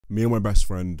Me and my best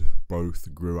friend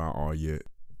both grew out our year.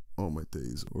 Oh my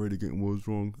days, already getting words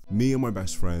wrong. Me and my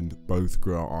best friend both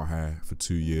grew out our hair for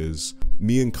 2 years.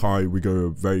 Me and Kai, we go a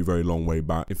very, very long way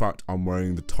back. In fact, I'm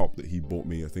wearing the top that he bought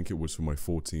me. I think it was for my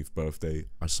 14th birthday.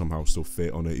 I somehow still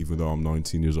fit on it even though I'm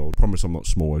 19 years old. Promise I'm not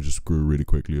small, I just grew really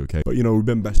quickly, okay? But you know, we've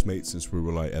been best mates since we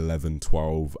were like 11,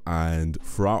 12. And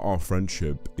throughout our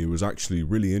friendship, it was actually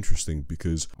really interesting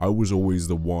because I was always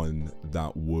the one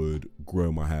that would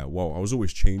grow my hair. Well, I was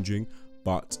always changing.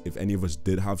 But if any of us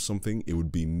did have something, it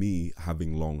would be me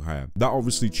having long hair. That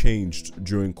obviously changed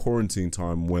during quarantine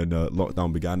time when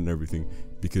lockdown began and everything,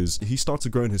 because he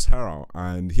started growing his hair out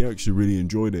and he actually really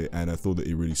enjoyed it, and I thought that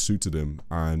it really suited him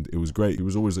and it was great. He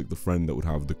was always like the friend that would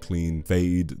have the clean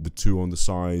fade, the two on the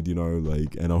side, you know,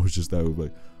 like, and I was just there with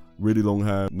like really long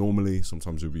hair. Normally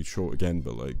sometimes it would be short again,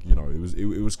 but like, you know, it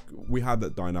was we had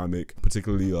that dynamic,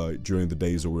 particularly like during the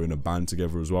days that we were in a band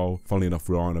together as well. Funnily enough,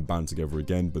 we are in a band together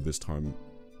again, but this time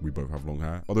we both have long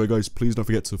hair. By the way guys, please don't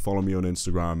forget to follow me on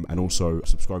Instagram and also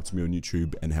subscribe to me on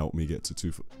YouTube and help me get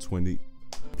to 20.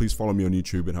 Please follow me on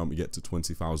YouTube and help me get to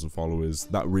 20,000 followers.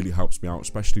 That really helps me out,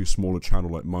 especially a smaller channel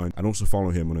like mine. And also follow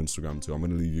him on Instagram too. I'm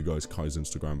going to leave you guys Kai's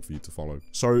Instagram for you to follow.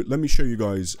 So let me show you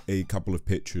guys a couple of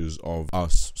pictures of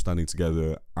us standing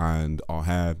together and our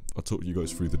hair. I'll talk you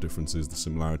guys through the differences, the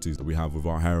similarities that we have with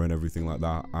our hair and everything like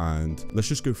that. And let's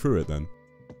just go through it then.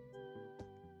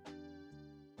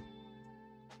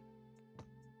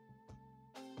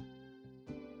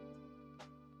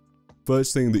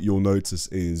 First thing that you'll notice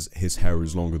is his hair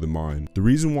is longer than mine. The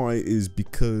reason why is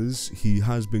because he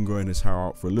has been growing his hair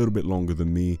out for a little bit longer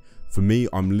than me. For me,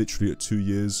 I'm literally at 2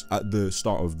 years. At the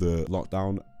start of the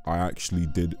lockdown, I actually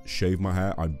did shave my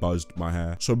hair. I buzzed my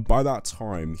hair. So by that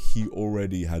time, he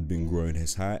already had been growing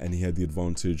his hair and he had the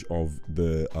advantage of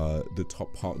the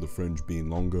top part of the fringe being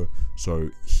longer.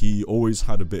 So he always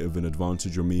had a bit of an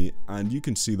advantage on me, and you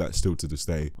can see that still to this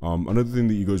day. Another thing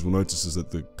that you guys will notice is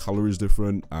that the color is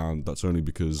different, and that's only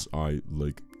because I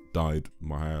like dyed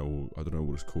my hair, or I don't know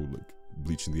what it's called, like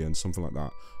bleaching the ends, something like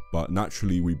that. But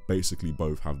naturally, we basically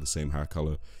both have the same hair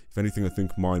color. If anything, I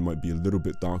think mine might be a little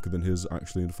bit darker than his,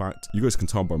 actually, in fact. You guys can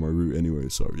tell by my root anyway,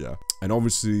 so yeah. And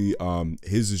obviously,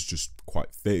 his is just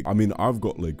quite thick. I mean, I've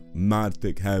got like mad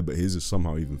thick hair, but his is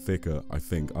somehow even thicker, I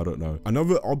think. I don't know.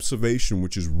 Another observation,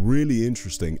 which is really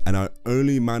interesting, and I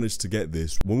only managed to get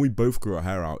this when we both grew our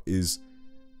hair out, is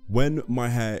when my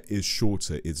hair is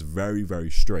shorter, it's very, very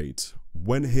straight.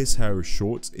 When his hair is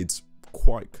short, it's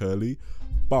quite curly.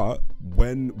 But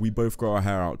when we both grow our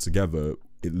hair out together,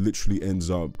 it literally ends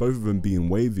up both of them being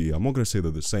wavy. I'm not going to say they're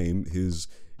the same. His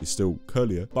is still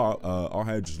curlier, but our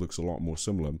hair just looks a lot more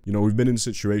similar. You know, we've been in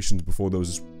situations before. There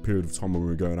was this period of time when we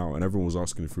were going out and everyone was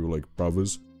asking if we were like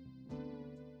brothers.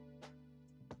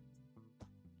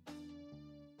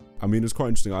 I mean, it's quite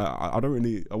interesting. I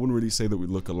wouldn't really say that we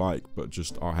look alike, but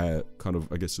just our hair kind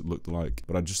of, I guess it looked alike.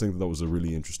 But I just think that was a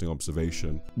really interesting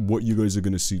observation. What you guys are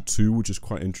going to see too, which is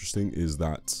quite interesting, is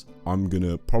that I'm going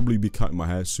to probably be cutting my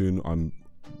hair soon. I'm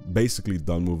basically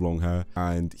done with long hair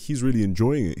and he's really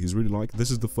enjoying it. He's really like,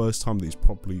 this is the first time that he's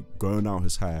properly grown out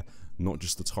his hair, not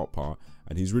just the top part,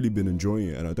 and he's really been enjoying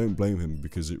it, and I don't blame him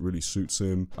because it really suits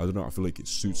him. I don't know, I feel like it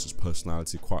suits his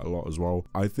personality quite a lot as well.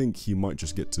 I think he might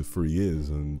just get to 3 years,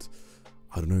 and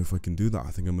I don't know if I can do that. I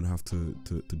think I'm gonna have to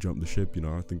jump the ship, you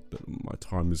know. I think that my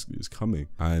time is coming,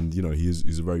 and you know,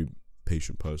 he's a very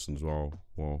patient person as well.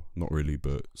 Well, not really,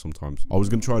 but sometimes. I was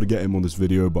gonna try to get him on this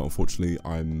video, but unfortunately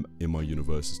I'm in my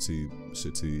university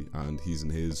city and he's in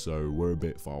his, so we're a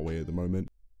bit far away at the moment.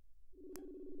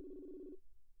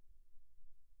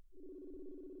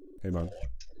 Hey man,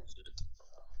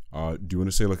 do you want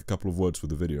to say like a couple of words for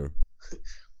the video?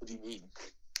 What do you mean?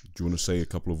 Do you want to say a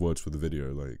couple of words for the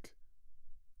video, like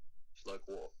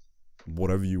what?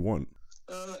 Whatever you want.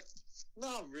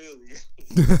 Not really.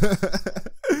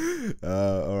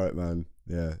 Alright man,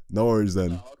 yeah, no worries then.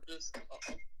 No, I don't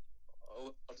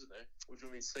know, what do you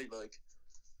want me to say, like,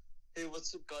 hey,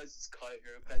 what's up guys, it's Kai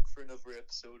here, back for another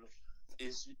episode of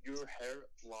Is Your Hair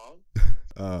Long?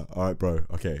 Alright bro,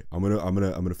 okay, I'm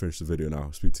gonna finish the video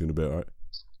now. Speak to you in a bit, alright?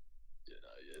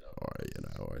 Yeah,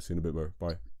 no. Alright, see you in a bit bro,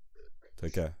 bye.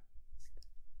 Take care.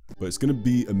 But it's gonna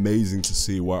be amazing to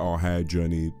see where our hair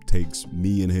journey takes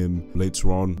me and him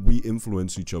later on. We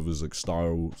influence each other's like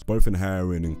styles, both in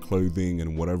hair and in clothing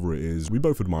and whatever it is. We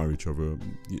both admire each other.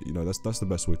 You know, that's the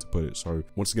best way to put it. So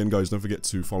once again, guys, don't forget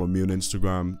to follow me on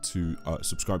Instagram, to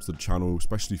subscribe to the channel,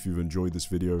 especially if you've enjoyed this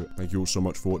video. Thank you all so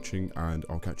much for watching, and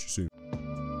I'll catch you soon.